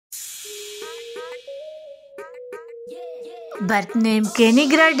Birth name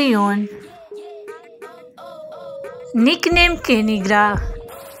Kinigra Deon. Nickname Kinigra.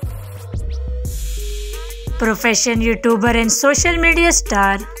 Profession YouTuber and social media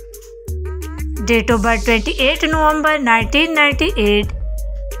star. Date of birth 28 November 1998.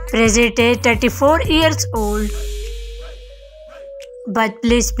 Present age 34 years old.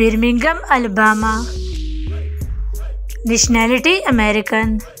 Birthplace Birmingham, Alabama. Nationality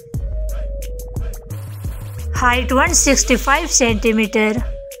American. Height 165 cm.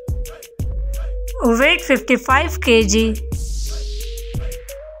 Weight 55 kg.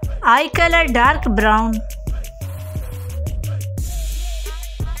 Eye color dark brown.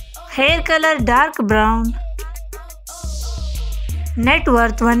 Hair color dark brown. Net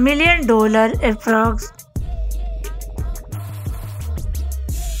worth $1 million approx.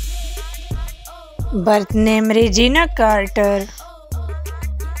 Birth name Regina Carter.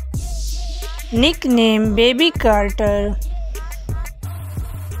 Nickname Baby Carter.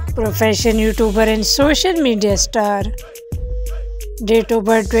 Profession YouTuber and social media star. Date of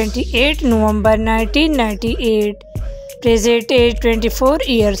birth 28 November 1998. Present age 24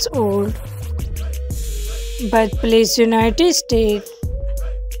 years old. Birthplace United States.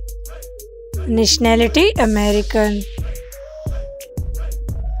 Nationality American.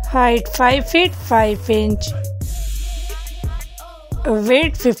 Height 5 feet 5 inch.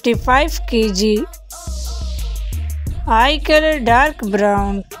 Weight 55 kg. Eye color dark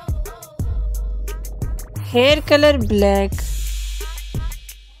brown. Hair color black.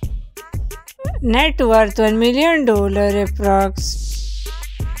 Net worth $1 million approx.